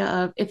idea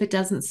of if it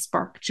doesn't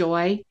spark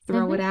joy,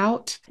 throw it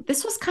out.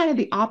 This was kind of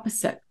the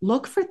opposite.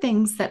 Look for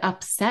things that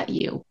upset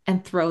you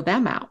and throw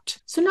them out.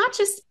 So not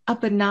just a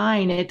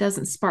benign, it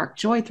doesn't spark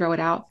joy, throw it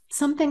out.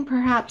 Something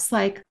perhaps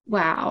like,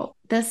 wow,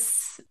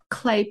 this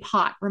clay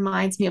pot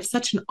reminds me of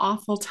such an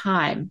awful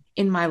time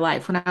in my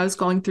life when I was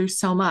going through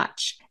so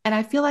much. And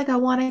I feel like I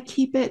want to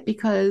keep it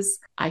because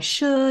I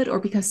should or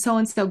because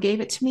so-and-so gave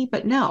it to me.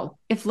 But no,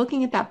 if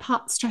looking at that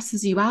pot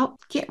stresses you out,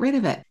 get rid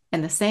of it.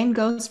 And the same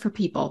goes for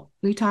people.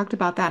 We talked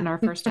about that in our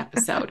first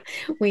episode.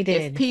 We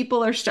did. If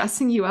people are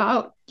stressing you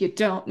out, you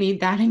don't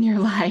need that in your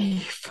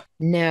life.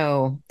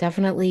 No,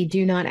 definitely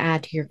do not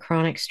add to your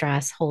chronic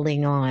stress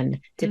holding on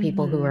to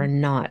people who are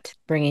not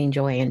bringing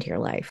joy into your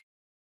life.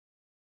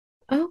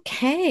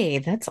 Okay,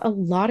 that's a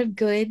lot of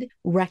good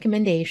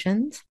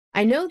recommendations.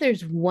 I know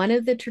there's one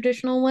of the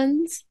traditional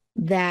ones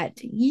that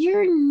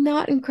you're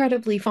not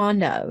incredibly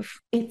fond of.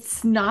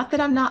 It's not that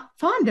I'm not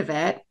fond of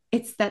it.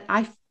 It's that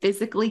I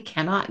physically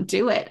cannot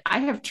do it. I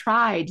have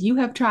tried. You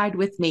have tried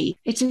with me.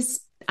 It's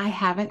just, I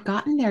haven't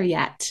gotten there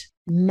yet.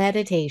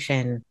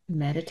 Meditation.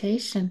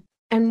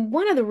 And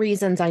one of the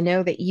reasons I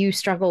know that you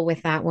struggle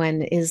with that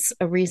one is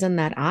a reason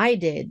that I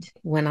did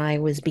when I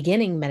was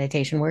beginning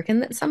meditation work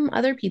and that some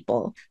other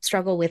people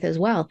struggle with as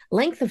well.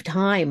 Length of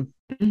time.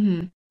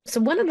 So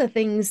one of the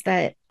things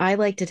that I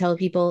like to tell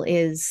people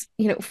is,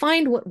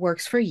 find what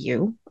works for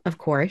you. of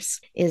course,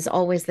 is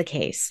always the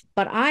case.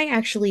 But I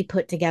actually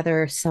put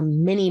together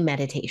some mini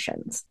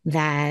meditations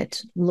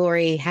that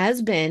Lori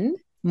has been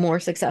more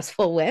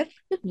successful with.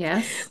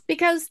 Yes.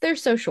 Because they're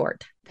so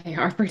short. They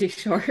are pretty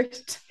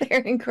short. They're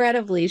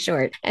incredibly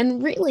short.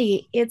 And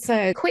really, it's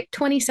a quick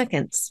 20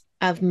 seconds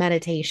of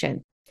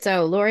meditation.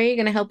 So, Lori, you're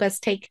going to help us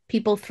take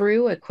people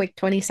through a quick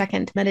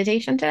 20-second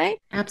meditation today?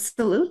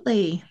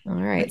 Absolutely. All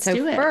right. Let's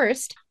do it.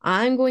 First,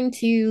 I'm going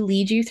to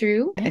lead you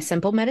through a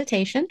simple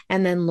meditation,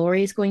 and then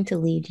Lori's going to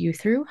lead you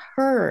through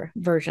her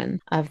version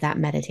of that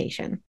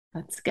meditation.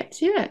 Let's get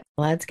to it.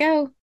 Let's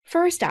go.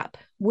 First up,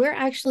 we're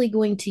actually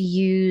going to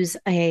use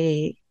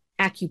a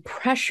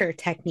acupressure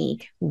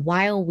technique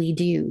while we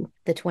do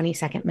the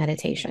 20-second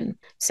meditation.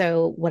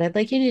 So what I'd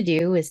like you to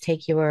do is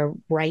take your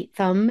right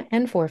thumb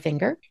and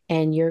forefinger,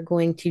 and you're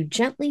going to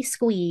gently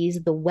squeeze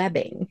the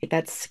webbing,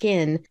 that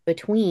skin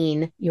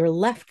between your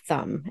left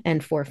thumb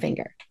and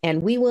forefinger.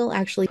 And we will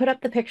actually put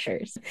up the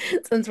pictures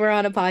since we're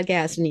on a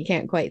podcast and you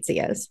can't quite see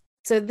us.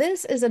 So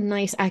this is a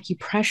nice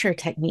acupressure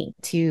technique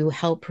to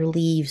help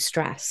relieve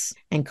stress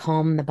and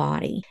calm the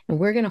body. And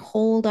we're going to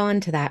hold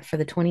on to that for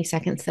the 20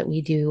 seconds that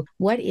we do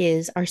what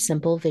is our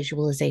simple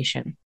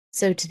visualization.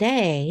 So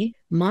today,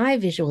 my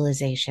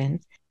visualization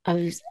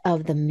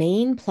of the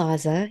main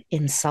plaza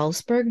in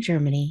Salzburg,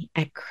 Germany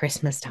at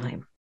Christmas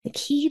time. The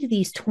key to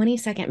these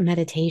 20-second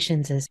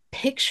meditations is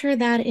picture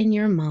that in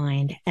your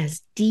mind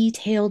as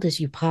detailed as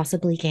you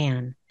possibly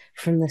can.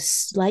 From the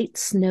slight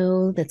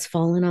snow that's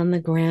fallen on the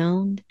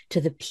ground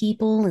to the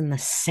people and the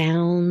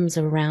sounds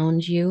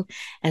around you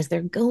as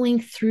they're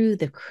going through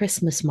the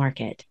Christmas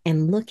market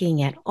and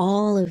looking at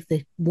all of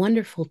the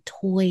wonderful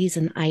toys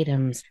and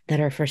items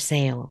that are for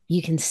sale.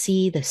 You can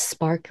see the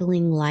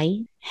sparkling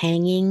light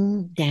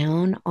hanging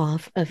down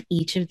off of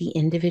each of the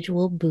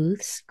individual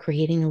booths,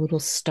 creating a little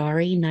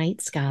starry night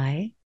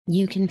sky.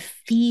 You can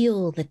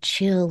feel the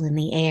chill in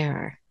the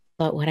air.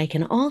 But what I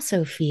can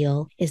also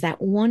feel is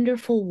that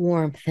wonderful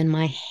warmth in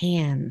my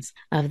hands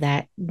of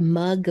that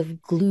mug of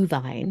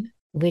Glühwein,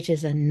 which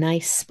is a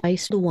nice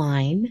spiced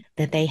wine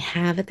that they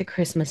have at the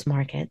Christmas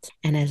markets.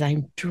 And as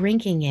I'm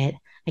drinking it,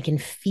 I can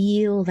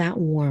feel that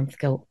warmth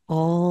go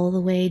all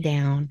the way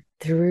down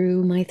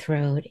through my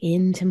throat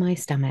into my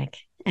stomach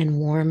and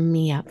warm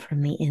me up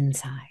from the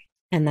inside.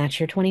 And that's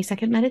your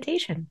 20-second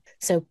meditation.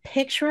 So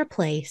picture a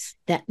place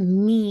that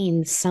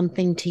means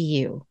something to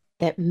you,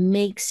 that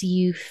makes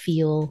you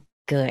feel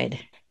good.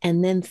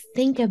 And then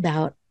think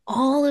about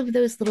all of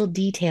those little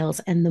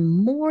details. And the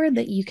more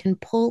that you can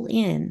pull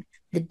in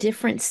the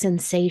different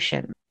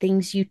sensations,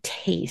 things you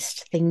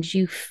taste, things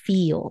you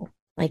feel,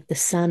 like the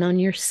sun on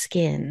your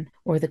skin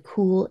or the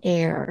cool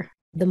air,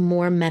 the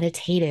more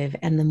meditative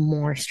and the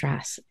more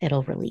stress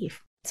it'll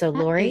relieve. So,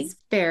 Lori? It's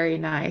very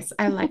nice.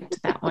 I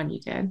liked that one you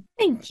did.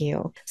 Thank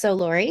you. So,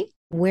 Lori,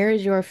 where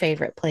is your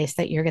favorite place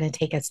that you're going to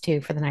take us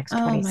to for the next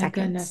 20 seconds? Oh my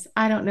goodness.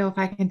 I don't know if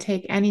I can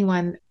take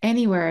anyone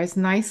anywhere as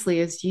nicely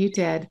as you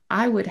did.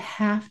 I would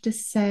have to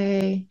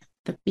say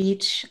the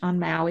beach on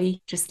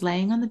Maui, just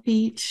laying on the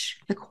beach,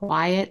 the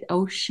quiet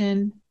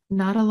ocean,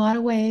 not a lot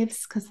of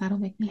waves because that'll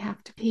make me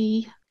have to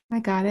pee. I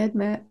gotta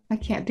admit, I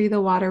can't do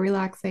the water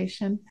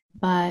relaxation,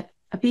 but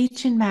a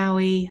beach in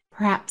Maui,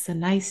 perhaps a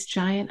nice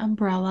giant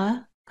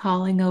umbrella,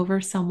 calling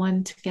over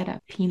someone to get a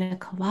pina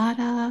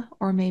colada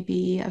or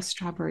maybe a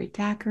strawberry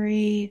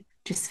daiquiri,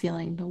 just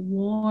feeling the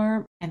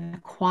warmth and the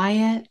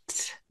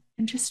quiet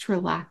and just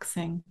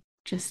relaxing,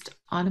 just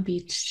on a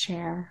beach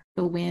chair.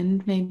 The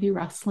wind may be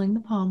rustling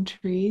the palm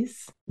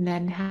trees, and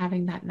then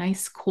having that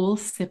nice cool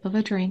sip of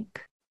a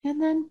drink,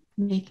 and then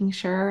making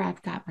sure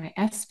I've got my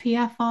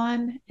SPF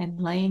on and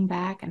laying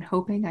back and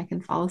hoping I can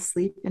fall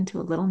asleep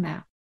into a little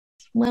nap.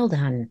 Well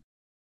done.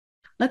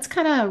 Let's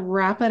kind of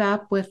wrap it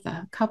up with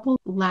a couple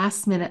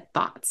last minute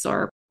thoughts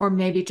or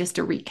maybe just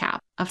a recap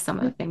of some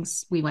of the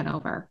things we went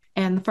over.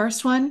 And the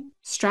first one,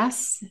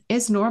 stress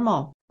is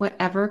normal,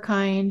 whatever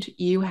kind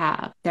you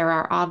have. There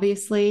are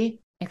obviously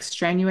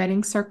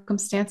extenuating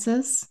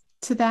circumstances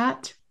to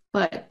that,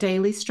 but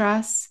daily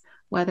stress,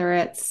 whether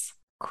it's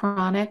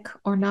chronic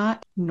or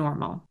not,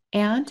 normal.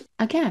 And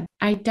again,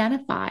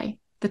 identify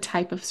the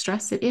type of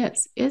stress it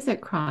is. Is it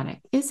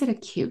chronic? Is it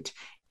acute?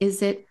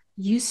 Is it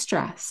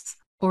eustress?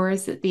 Or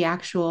is it the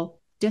actual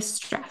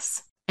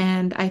distress?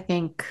 And I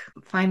think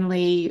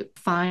finally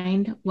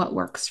find what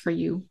works for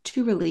you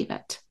to relieve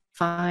it.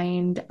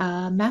 Find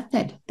a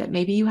method that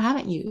maybe you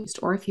haven't used,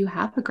 or if you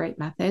have a great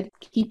method,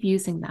 keep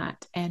using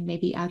that and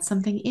maybe add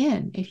something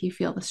in if you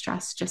feel the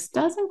stress just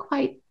doesn't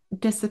quite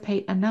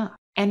dissipate enough.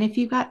 And if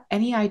you've got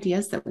any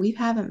ideas that we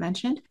haven't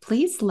mentioned,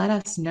 please let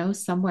us know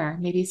somewhere,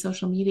 maybe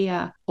social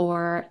media,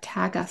 or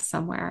tag us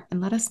somewhere and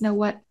let us know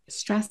what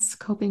stress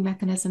coping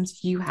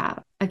mechanisms you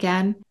have.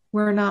 Again,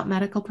 we're not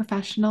medical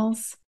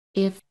professionals.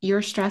 If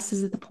your stress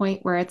is at the point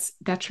where it's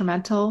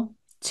detrimental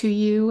to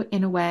you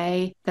in a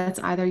way that's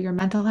either your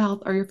mental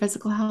health or your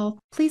physical health,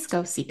 please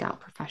go seek out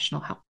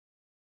professional help.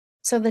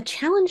 So the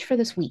challenge for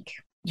this week,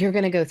 you're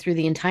going to go through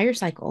the entire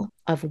cycle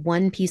of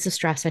one piece of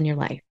stress in your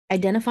life.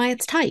 Identify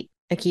its type: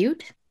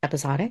 acute,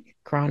 episodic,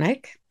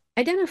 chronic.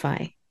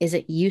 Identify Is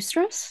it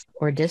eustress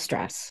or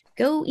distress?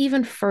 Go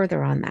even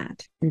further on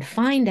that and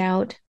find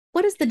out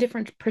what is the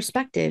different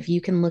perspective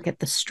you can look at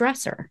the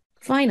stressor.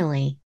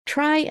 Finally,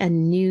 try a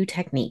new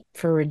technique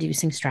for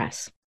reducing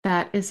stress.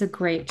 That is a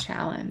great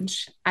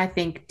challenge. I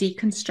think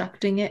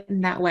deconstructing it in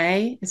that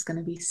way is going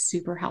to be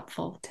super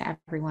helpful to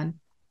everyone.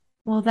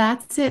 Well,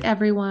 that's it,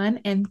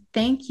 everyone. And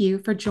thank you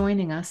for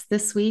joining us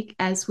this week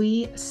as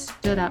we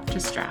stood up to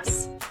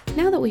stress.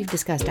 Now that we've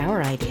discussed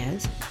our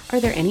ideas, are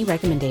there any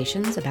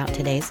recommendations about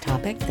today's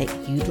topic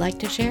that you'd like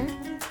to share?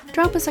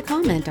 Drop us a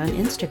comment on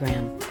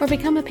Instagram or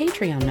become a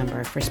Patreon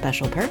member for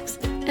special perks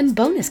and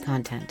bonus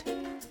content.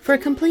 For a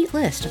complete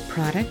list of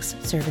products,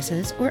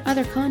 services, or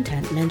other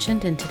content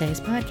mentioned in today's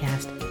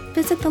podcast,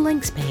 visit the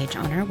links page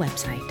on our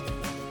website.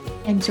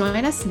 And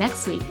join us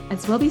next week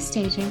as we'll be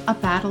staging a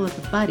battle of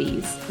the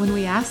buddies when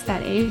we ask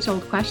that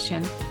age-old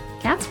question,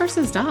 cats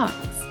versus dogs.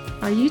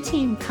 Are you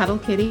team cuddle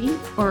kitty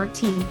or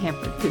team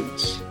pampered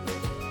pooch?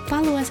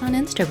 Follow us on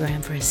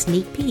Instagram for a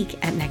sneak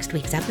peek at next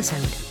week's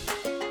episode.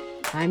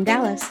 I'm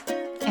Dallas.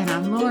 And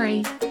I'm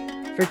Lori.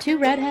 For Two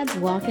Redheads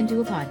Walk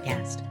Into a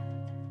Podcast.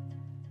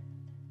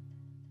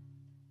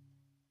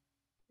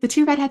 The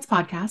Two Redheads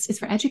podcast is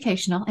for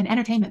educational and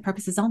entertainment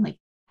purposes only.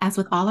 As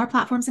with all our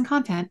platforms and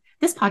content,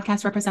 this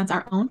podcast represents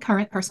our own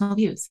current personal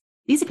views.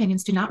 These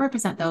opinions do not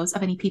represent those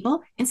of any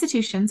people,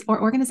 institutions,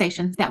 or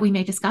organizations that we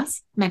may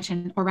discuss,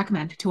 mention, or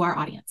recommend to our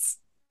audience.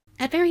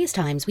 At various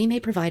times, we may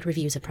provide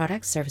reviews of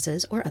products,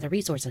 services, or other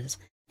resources.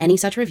 Any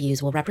such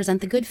reviews will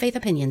represent the good faith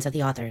opinions of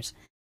the authors.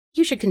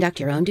 You should conduct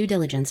your own due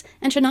diligence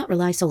and should not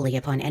rely solely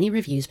upon any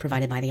reviews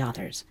provided by the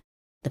authors.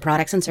 The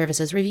products and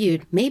services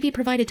reviewed may be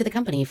provided to the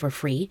company for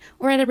free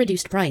or at a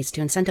reduced price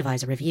to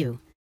incentivize a review.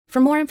 For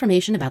more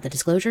information about the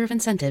disclosure of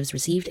incentives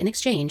received in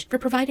exchange for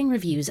providing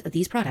reviews of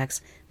these products,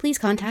 please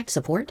contact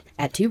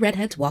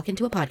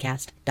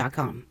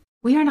support@tworedheadswalkintoapodcast.com.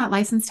 We are not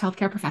licensed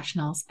healthcare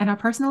professionals, and our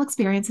personal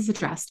experiences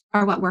addressed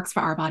are what works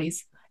for our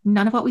bodies.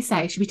 None of what we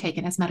say should be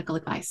taken as medical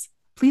advice.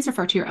 Please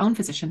refer to your own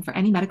physician for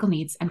any medical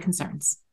needs and concerns.